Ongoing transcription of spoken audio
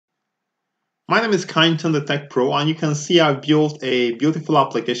My name is Kainton, the Tech Pro, and you can see I built a beautiful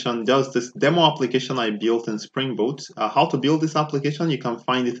application, just this demo application I built in Spring Boot. How to build this application, you can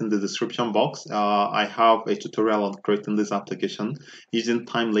find it in the description box. I have a tutorial on creating this application using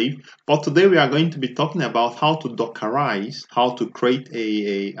Timeleaf. But today we are going to be talking about how to Dockerize, how to create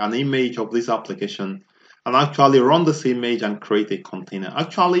an image of this application and actually run this image and create a container.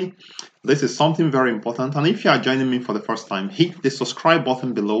 Actually, this is something very important, and if you are joining me for the first time, hit the subscribe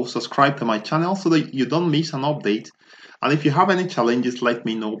button below, subscribe to my channel so that you don't miss an update. And if you have any challenges, let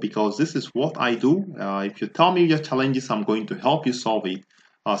me know, because this is what I do. If you tell me your challenges, I'm going to help you solve it.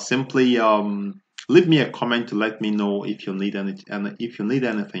 Simply leave me a comment to let me know if you need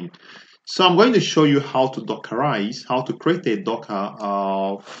anything. So I'm going to show you how to Dockerize, how to create a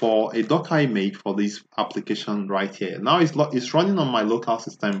Docker for a Docker image for this application right here. Now it's running on my local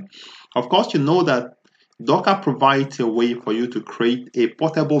system. Of course, you know that Docker provides a way for you to create a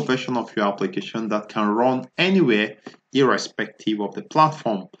portable version of your application that can run anywhere, irrespective of the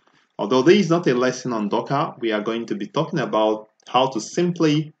platform. Although this is not a lesson on Docker, we are going to be talking about how to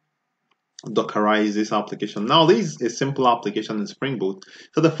simply Dockerize this application. Now, this is a simple application in Spring Boot.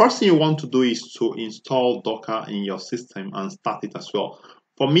 So the first thing you want to do is to install Docker in your system and start it as well.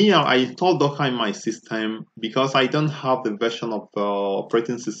 For me, I installed Docker in my system because I don't have the version of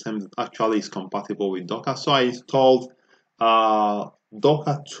operating system that actually is compatible with Docker. So I installed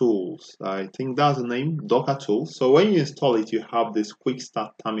Docker Tools. I think that's the name, Docker Tools. So when you install it, you have this quick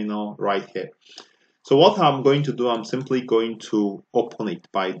start terminal right here. So what I'm going to do, I'm simply going to open it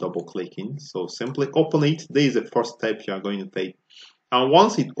by double clicking. So simply open it. This is the first step you are going to take. And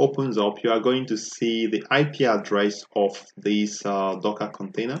once it opens up, you are going to see the IP address of this Docker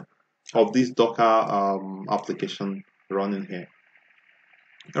container, of this Docker application running here.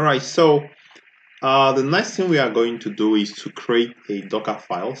 All right, so the next thing we are going to do is to create a Docker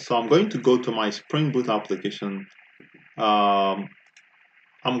file. So I'm going to go to my Spring Boot application.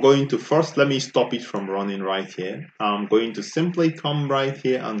 I'm going to first, let me stop it from running right here. I'm going to simply come right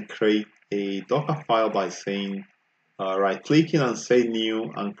here and create a Docker file by saying right clicking and say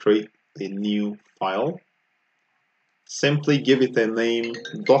new and create a new file. Simply give it a name,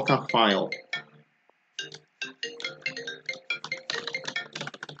 Docker file.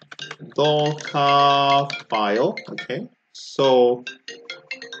 Docker file, okay. So,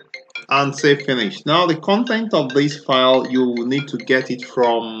 and say finish. Now the content of this file, you need to get it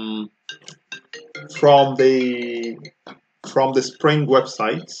from the Spring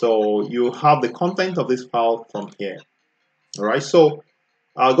website. So you have the content of this file from here. All right, so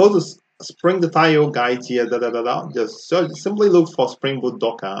I'll go to spring.io guide here, just simply look for Spring Boot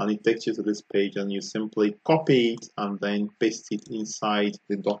Docker and it takes you to this page, and you simply copy it and then paste it inside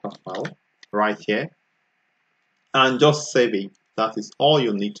the Docker file right here and just save it. That is all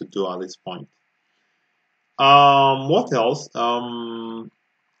you need to do at this point. What else?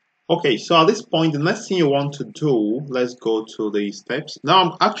 Okay, so at this point, the next thing you want to do, let's go to the steps. Now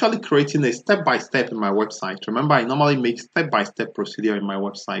I'm actually creating a step-by-step in my website. Remember, I normally make step-by-step procedure in my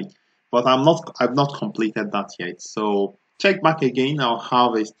website, but I've not completed that yet. So check back again. I'll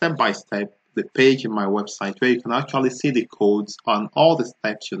have a step-by-step, the page in my website where you can actually see the codes and all the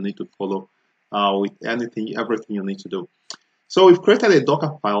steps you need to follow with everything you need to do. So we've created a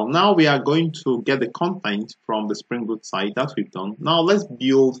Docker file. Now we are going to get the content from the Spring Boot site that we've done. Now let's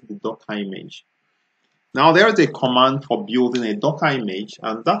build the Docker image. Now there is a command for building a Docker image,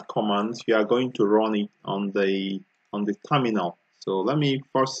 and that command we are going to run it on the terminal. So let me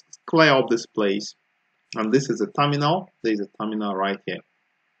first clear up this place, and this is a terminal. There is a terminal right here.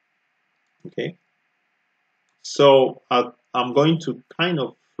 Okay. So I'm going to kind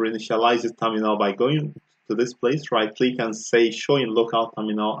of reinitialize this terminal by going to this place, right click and say show in local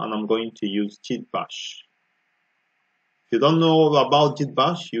terminal, and I'm going to use git bash. If you don't know about git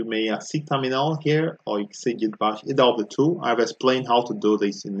bash, you may see terminal here, or you can say git bash, either of the two. I've explained how to do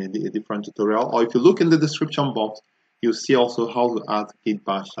this in a different tutorial, or if you look in the description box, you'll see also how to add git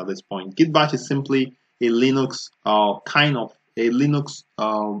bash at this point. Git bash is simply a Linux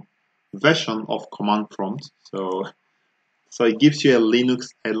version of command prompt. So it gives you a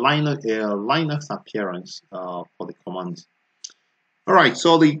Linux appearance for the commands. All right,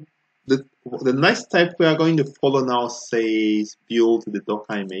 so the next step we are going to follow now says build the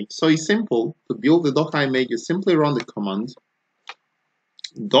Docker image. So it's simple. To build the Docker image, you simply run the command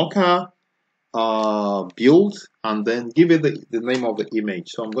Docker build and then give it the name of the image.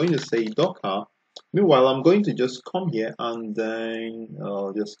 So I'm going to say Docker. Meanwhile, I'm going to just come here and then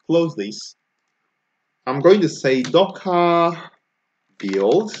just close this. I'm going to say Docker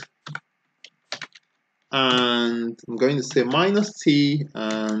build and I'm going to say -t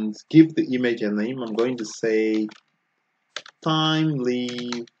and give the image a name. I'm going to say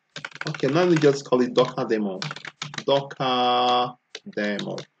timely. Okay, let me just call it Docker demo. Docker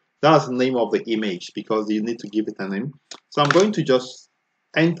demo. That's the name of the image because you need to give it a name. So I'm going to just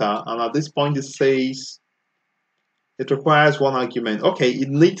enter, and at this point it says it requires one argument. Okay, it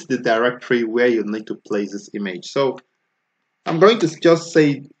needs the directory where you need to place this image. So I'm going to just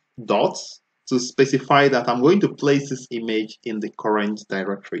say dots to specify that I'm going to place this image in the current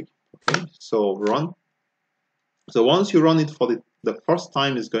directory. Okay, so run. So once you run it for the first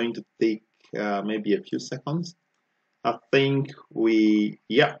time, it's going to take maybe a few seconds. I think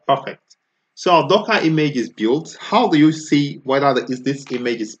yeah, perfect. So our Docker image is built. How do you see whether this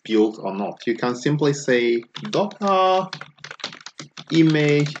image is built or not? You can simply say Docker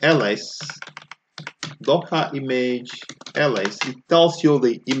image ls, Docker image ls. It tells you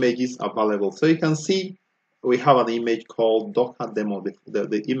the images available. So you can see we have an image called Docker demo.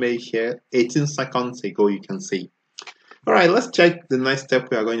 The image here, 18 seconds ago, you can see. All right, let's check the next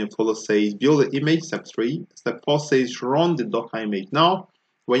step we are going to follow. Says build the image, step 3. Step 4 says run the Docker image. Now,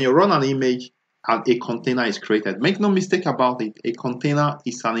 when you run an image and a container is created, make no mistake about it, a container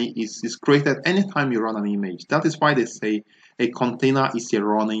is created anytime you run an image. That is why they say a container is a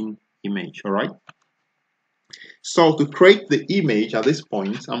running image, all right? So to create the image at this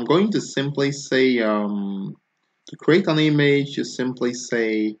point, I'm going to simply say, to create an image, you simply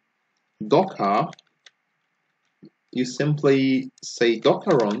say Docker. You simply say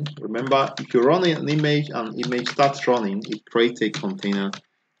Docker run. Remember, if you run an image and image starts running, it creates a container.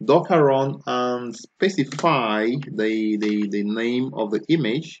 Docker run and specify the name of the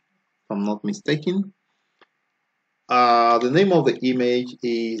image, if I'm not mistaken. The name of the image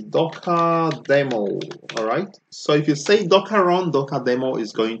is Docker demo. All right. So if you say Docker run, Docker demo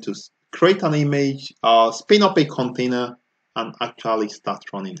is going to create an image, spin up a container, and actually start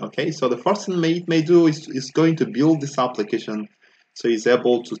running. Okay, so the first thing it may do is going to build this application, so it's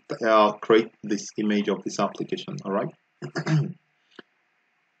able to create this image of this application. All right.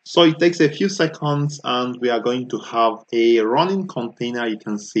 So it takes a few seconds, and we are going to have a running container. You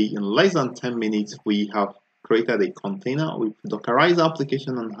can see in less than 10 minutes we have created a container with Dockerize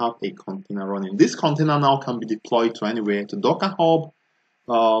application and have a container running. This container now can be deployed to anywhere, to Docker Hub.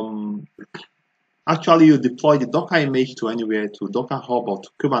 Actually, you deploy the Docker image to anywhere, to Docker Hub or to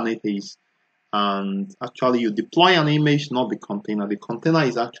Kubernetes, and actually you deploy an image, not the container. The container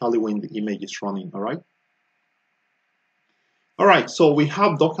is actually when the image is running, all right? All right, so we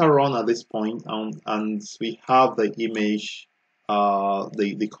have Docker run at this point, and we have the image,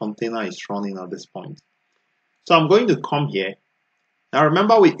 the container is running at this point. So I'm going to come here. Now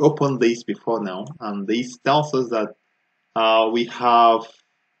remember we opened this before now, and this tells us that we have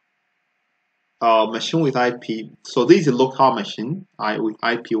machine with IP. So this is a local machine with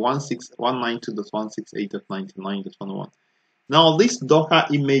IP 192.168.99.101. Now this Docker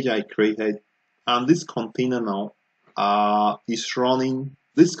image I created and this container now is running.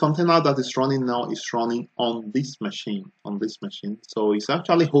 This container that is running now is running on this machine. So it's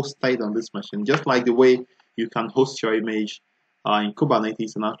actually hosted on this machine, just like the way you can host your image in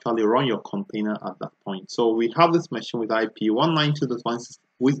Kubernetes and actually run your container at that point. So we have this machine with IP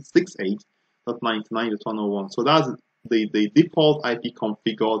 192.168.99.101. So that's the default IP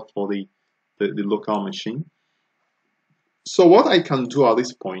configured for the local machine. So what I can do at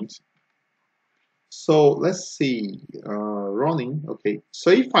this point, so let's see, running. Okay, so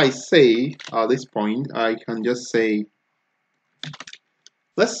if I say at this point, I can just say,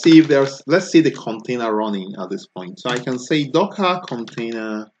 let's see the container running at this point. So I can say Docker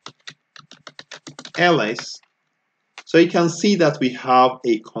container ls. So you can see that we have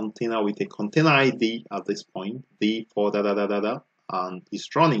a container with a container ID at this point, d4 and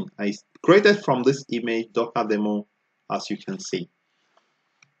it's running. I created from this image Docker demo, as you can see.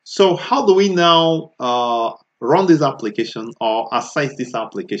 So how do we now run this application or access this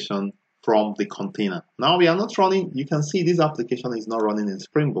application from the container? Now we are not running, you can see this application is not running in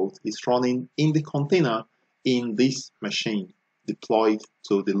Spring Boot, it's running in the container in this machine, deployed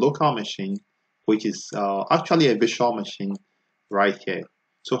to the local machine, which is actually a virtual machine right here.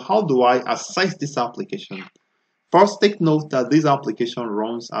 So how do I access this application? First, take note that this application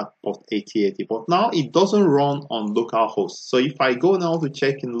runs at port 8080, but now it doesn't run on localhost. So if I go now to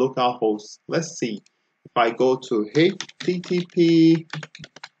check in localhost, let's see. If I go to HTTP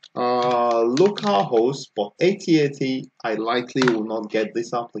localhost port 8080, I likely will not get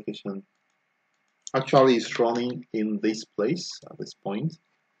this application. Actually, it's running in this place at this point.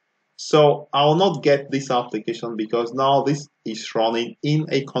 So I'll not get this application because now this is running in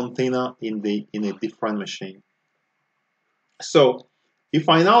a container in a different machine. So if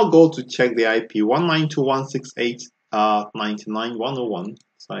I now go to check the IP 192.168.99.101,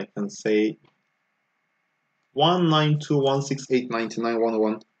 so I can say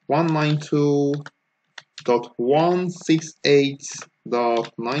 192.168.99.101,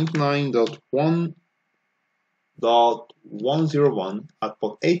 192.168.99.1.101 at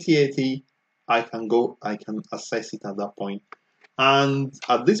port 8080, I can access it at that point. And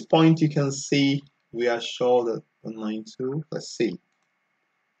at this point, you can see we are sure that 192, let's see.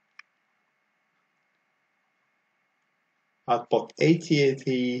 At port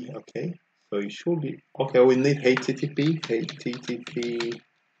 8080, okay, so it should be, okay, we need HTTP.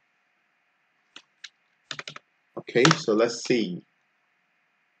 Okay, so let's see.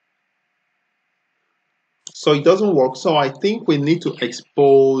 So it doesn't work, so I think we need to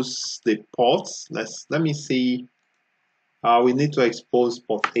expose the ports. Let me see. We need to expose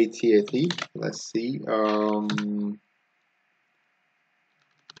port 8080. Let's see.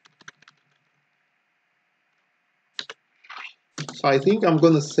 So I think I'm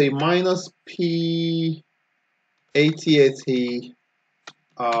going to say minus P 8080.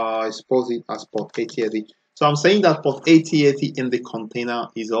 Expose it as port 8080. So I'm saying that port 8080 in the container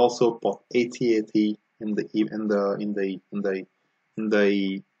is also port 8080 in the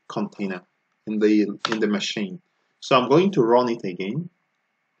container in the machine. So I'm going to run it again.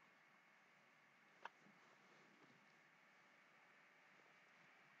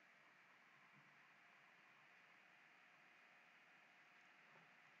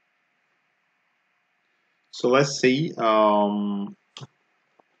 So let's see.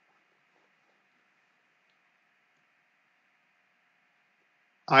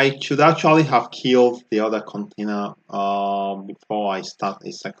 I should actually have killed the other container before I start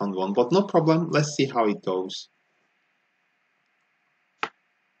a second one, but no problem. Let's see how it goes.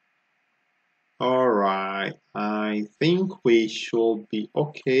 All right, I think we should be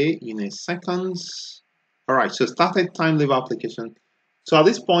okay in a second. All right, so started time live application. So at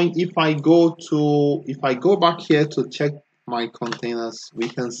this point, if I go back here to check my containers, you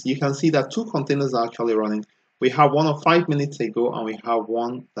can see that two containers are actually running. We have one of 5 minutes ago, and we have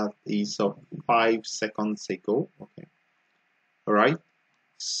one that is of 5 seconds ago. Okay, all right.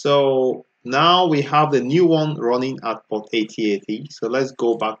 So now we have the new one running at port 8080. So let's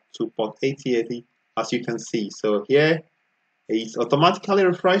go back to port 8080. As you can see, so here it's automatically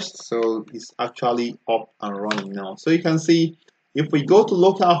refreshed, so it's actually up and running now. So you can see if we go to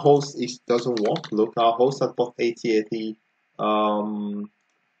localhost, it doesn't work. Localhost at port 8080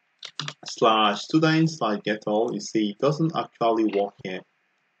 /student/get all, you see it doesn't actually work here,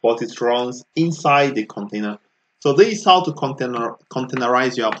 but it runs inside the container. So this is how to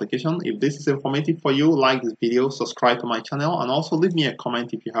containerize your application. If this is informative for you, like this video, subscribe to my channel, and also leave me a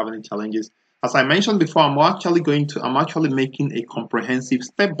comment if you have any challenges. As I mentioned before, I'm actually making a comprehensive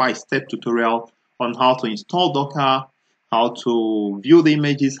step-by-step tutorial on how to install Docker, how to view the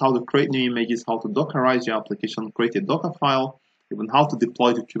images, how to create new images, how to Dockerize your application, create a Docker file, even how to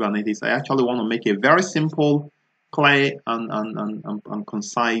deploy to Kubernetes. I actually want to make a very simple, clear, and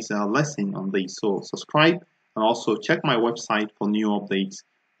concise lesson on this. So subscribe and also check my website for new updates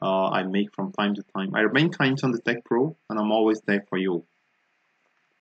I make from time to time. I remain Kind on the Tech Pro, and I'm always there for you.